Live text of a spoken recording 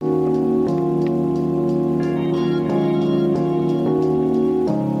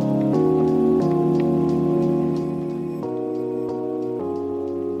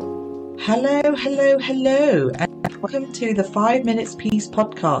Hello, and welcome to the 5 Minutes Peace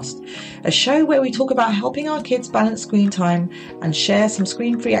podcast, a show where we talk about helping our kids balance screen time and share some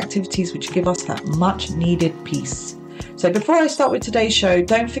screen-free activities which give us that much-needed peace. So before I start with today's show,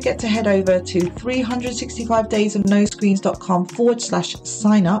 don't forget to head over to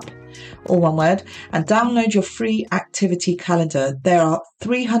 365daysofnoscreens.com/sign up, all one word, and download your free activity calendar. There are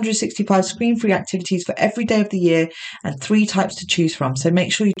 365 screen-free activities for every day of the year and 3 types to choose from. So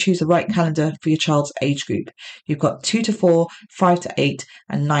make sure you choose the right calendar for your child's age group. You've got 2 to 4, 5 to 8,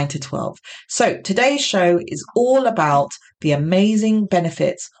 and 9 to 12. So today's show is all about the amazing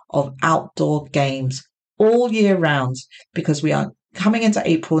benefits of outdoor games all year round, because we are coming into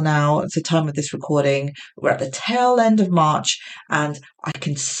April now. It's the time of this recording. We're at the tail end of March and I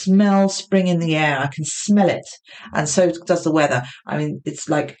can smell spring in the air. I can smell it. And so does the weather. I mean, it's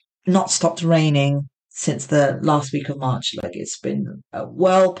like not stopped raining since the last week of March. Like, it's been a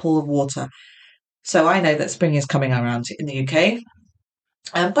whirlpool of water. So I know that spring is coming around in the UK.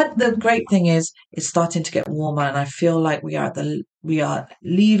 But the great thing is, it's starting to get warmer, and I feel like we are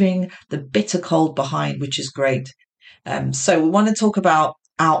leaving the bitter cold behind, which is great. So we want to talk about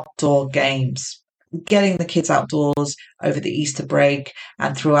outdoor games, getting the kids outdoors over the Easter break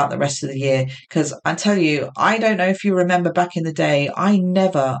and throughout the rest of the year. Because I tell you, I don't know if you remember back in the day, I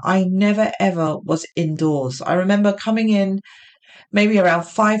never ever was indoors. I remember coming in maybe around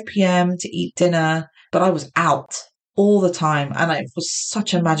 5 p.m. to eat dinner, but I was out all the time, and it was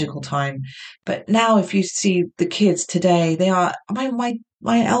such a magical time. But now, if you see the kids today, they are my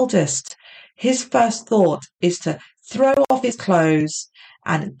eldest. His first thought is to throw off his clothes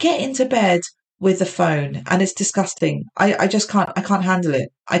and get into bed with the phone, and it's disgusting. I just can't. I can't handle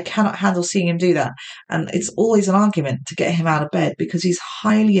it. I cannot handle seeing him do that, and it's always an argument to get him out of bed because he's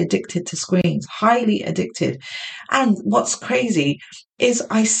highly addicted to screens, highly addicted. And what's crazy is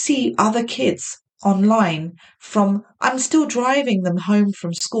I see other kids online I'm still driving them home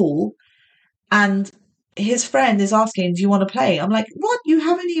from school, and his friend is asking, do you want to play? I'm like, what?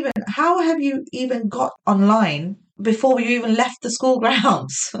 How have you even got online before you even left the school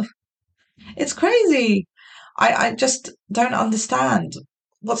grounds? It's crazy. I just don't understand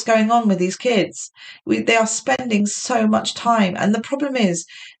what's going on with these kids. They are spending so much time. And the problem is,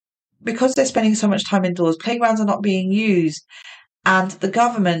 because they're spending so much time indoors, playgrounds are not being used. And the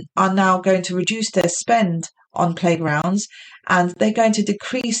government are now going to reduce their spend on playgrounds, and they're going to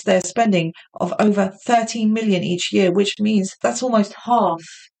decrease their spending of over 13 million each year, which means that's almost half.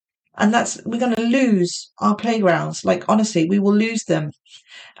 And we're going to lose our playgrounds. Like, honestly, we will lose them.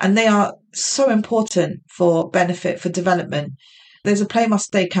 And they are so important for development. There's a Play Must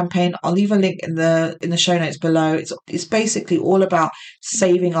Stay campaign. I'll leave a link in the show notes below. It's basically all about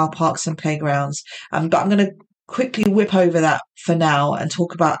saving our parks and playgrounds. But I'm going to quickly whip over that for now and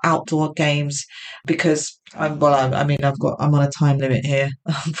talk about outdoor games, because I'm on a time limit here,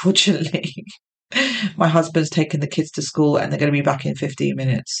 unfortunately. My husband's taken the kids to school and they're going to be back in 15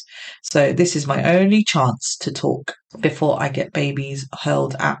 minutes. So this is my only chance to talk before I get babies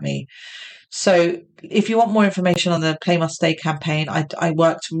hurled at me. So if you want more information on the Play Must Stay campaign, I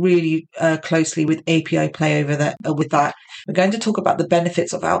worked really closely with API Play over that. With that, we're going to talk about the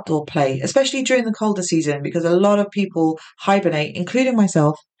benefits of outdoor play, especially during the colder season, because a lot of people hibernate, including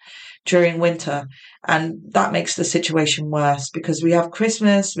myself, during winter. And that makes the situation worse, because we have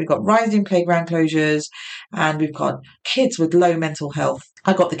Christmas, we've got rising playground closures, and we've got kids with low mental health.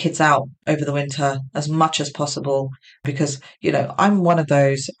 I got the kids out over the winter as much as possible because, I'm one of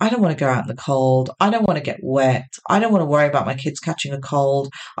those. I don't want to go out in the cold. I don't want to get wet. I don't want to worry about my kids catching a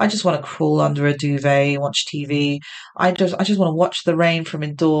cold. I just want to crawl under a duvet, watch TV. I just want to watch the rain from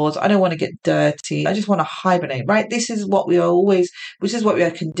indoors. I don't want to get dirty. I just want to hibernate, right? This is what we are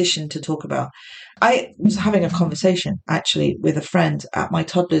conditioned to talk about. I was having a conversation actually with a friend at my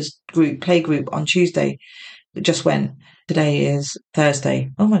toddlers play group on Tuesday. It just went. Today is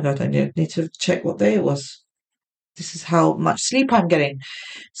Thursday. Oh my God, I need to check what day it was. This is how much sleep I'm getting.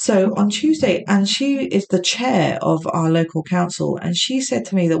 So on Tuesday, and she is the chair of our local council, and she said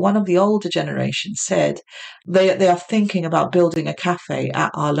to me that one of the older generation said they are thinking about building a cafe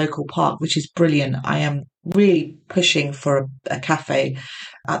at our local park, which is brilliant. I am really pushing for a cafe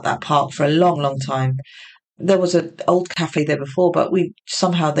at that park for a long, long time. There was an old cafe there before, but they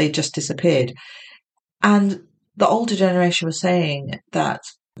just disappeared. And the older generation was saying that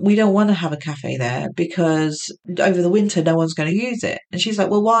we don't want to have a cafe there because over the winter, no one's going to use it. And she's like,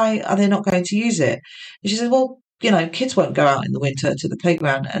 well, why are they not going to use it? And she said, well, kids won't go out in the winter to the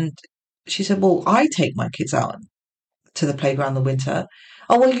playground. And she said, well, I take my kids out to the playground in the winter.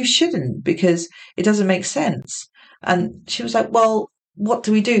 Oh, well, you shouldn't, because it doesn't make sense. And she was like, well, what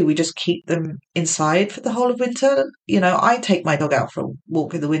do? We just keep them inside for the whole of winter. I take my dog out for a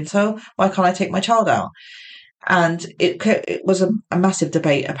walk in the winter. Why can't I take my child out? And it was a massive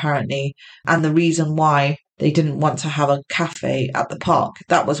debate, apparently. And the reason why they didn't want to have a cafe at the park,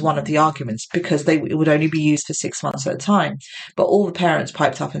 that was one of the arguments, because it would only be used for 6 months at a time. But all the parents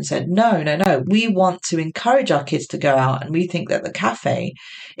piped up and said, no, no, no, we want to encourage our kids to go out, and we think that the cafe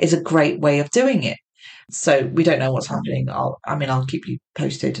is a great way of doing it. So we don't know what's happening. I'll keep you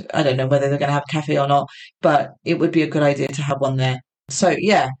posted. I don't know whether they're going to have a cafe or not, but it would be a good idea to have one there. So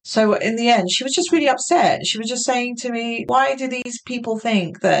yeah. So in the end, she was just really upset. She was just saying to me, why do these people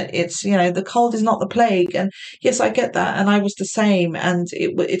think that it's, the cold is not the plague? And yes, I get that. And I was the same. And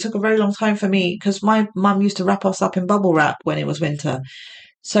it took a very long time for me, because my mum used to wrap us up in bubble wrap when it was winter.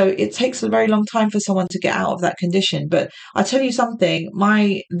 So it takes a very long time for someone to get out of that condition. But I tell you something,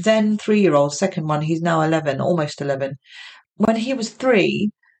 my then 3-year-old, second one, he's now 11, almost 11. When he was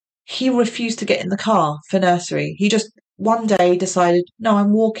 3, he refused to get in the car for nursery. He just one day decided, no,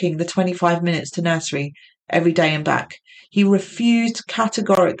 I'm walking the 25 minutes to nursery every day and back. He refused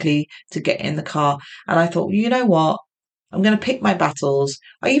categorically to get in the car. And I thought, you know what? I'm going to pick my battles.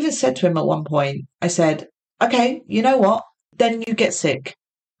 I even said to him at one point, I said, okay, you know what? Then you get sick.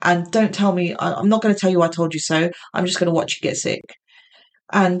 And don't tell me, I'm not going to tell you I told you so. I'm just going to watch you get sick.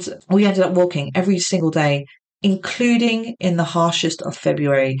 And we ended up walking every single day, including in the harshest of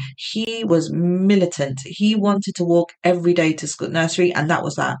February. He was militant. He wanted to walk every day to school, nursery, and that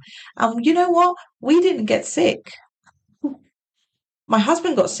was that. And you know what? We didn't get sick. My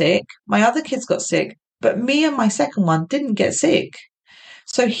husband got sick. My other kids got sick. But me and my second one didn't get sick.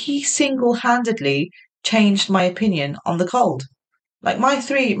 So he single-handedly changed my opinion on the cold. Like my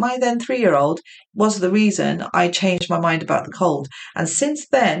then 3-year-old was the reason I changed my mind about the cold. And since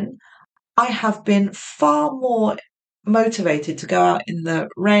then, I have been far more motivated to go out in the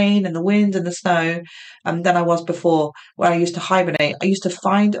rain and the wind and the snow than I was before, where I used to hibernate. I used to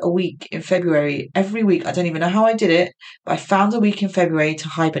find a week in February every week. I don't even know how I did it, but I found a week in February to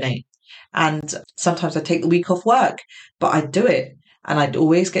hibernate. And sometimes I take the week off work, but I'd do it, and I'd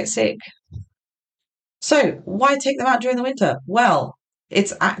always get sick. So why take them out during the winter? Well,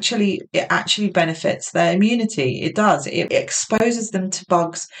 it actually benefits their immunity. It does. It exposes them to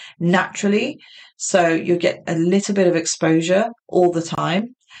bugs naturally. So you get a little bit of exposure all the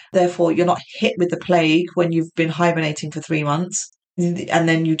time. Therefore, you're not hit with the plague when you've been hibernating for 3 months. And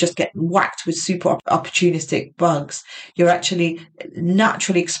then you just get whacked with super opportunistic bugs. You're actually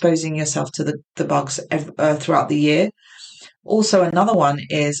naturally exposing yourself to the bugs throughout the year. Also, another one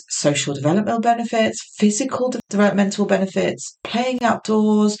is social developmental benefits, physical developmental benefits, playing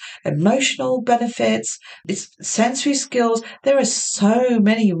outdoors, emotional benefits, it's sensory skills. There are so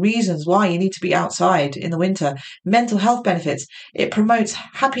many reasons why you need to be outside in the winter. Mental health benefits. It promotes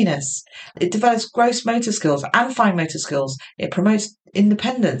happiness. It develops gross motor skills and fine motor skills. It promotes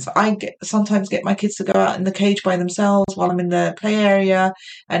independence. I sometimes get my kids to go out in the cage by themselves while I'm in the play area,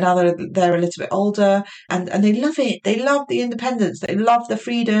 and now they're a little bit older, and they love it. They love the independence. They love the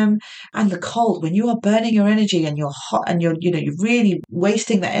freedom and the cold. When you are burning your energy and you're hot and you're really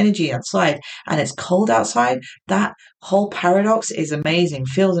wasting that energy outside, and it's cold outside, that whole paradox is amazing.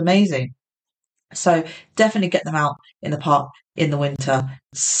 Feels amazing. So definitely get them out in the park in the winter.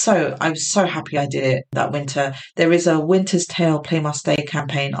 So I was so happy I did it that winter. There is a Winter's Tale Play Must Stay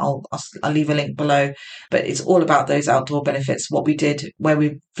campaign. I'll leave a link below, but it's all about those outdoor benefits, what we did where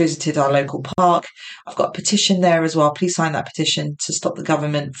we visited our local park. I've got a petition there as well. Please sign that petition to stop the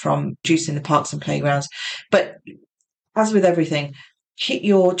government from reducing the parks and playgrounds. But as with everything, keep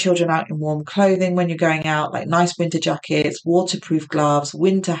your children out in warm clothing when you're going out, like nice winter jackets, waterproof gloves,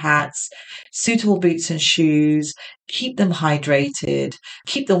 winter hats, suitable boots and shoes. Keep them hydrated,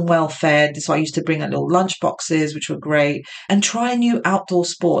 keep them well fed. So I used to bring little lunch boxes, which were great, and try a new outdoor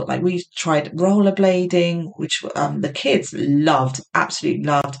sport. Like we tried rollerblading, which the kids loved, absolutely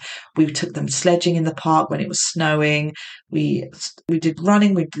loved. We took them sledging in the park when it was snowing. We did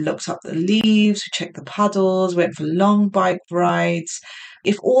running. We looked up the leaves. We checked the puddles. Went for long bike rides.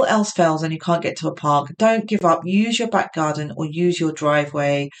 If all else fails and you can't get to a park, don't give up. Use your back garden, or use your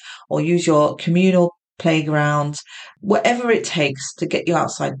driveway, or use your communal playgrounds, whatever it takes to get you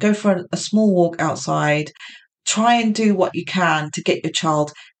outside. Go for a small walk outside. Try and do what you can to get your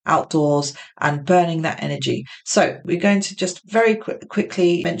child outdoors and burning that energy. So we're going to just very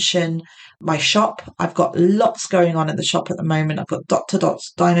quickly mention my shop. I've got lots going on at the shop at the moment. I've got Dr.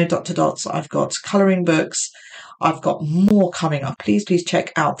 Dots, Dino Dr. Dots. I've got colouring books. I've got more coming up. Please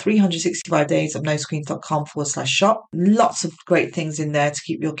check out 365daysofnoscreens.com/shop. Lots of great things in there to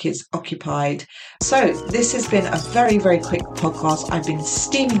keep your kids occupied. So this has been a very, very quick podcast. I've been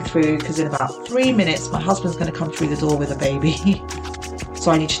steaming through because in about 3 minutes, my husband's going to come through the door with a baby.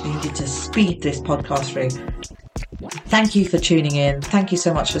 So I needed to speed this podcast through. Thank you for tuning in. Thank you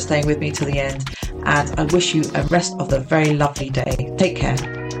so much for staying with me till the end. And I wish you a rest of the very lovely day. Take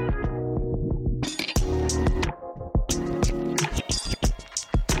care.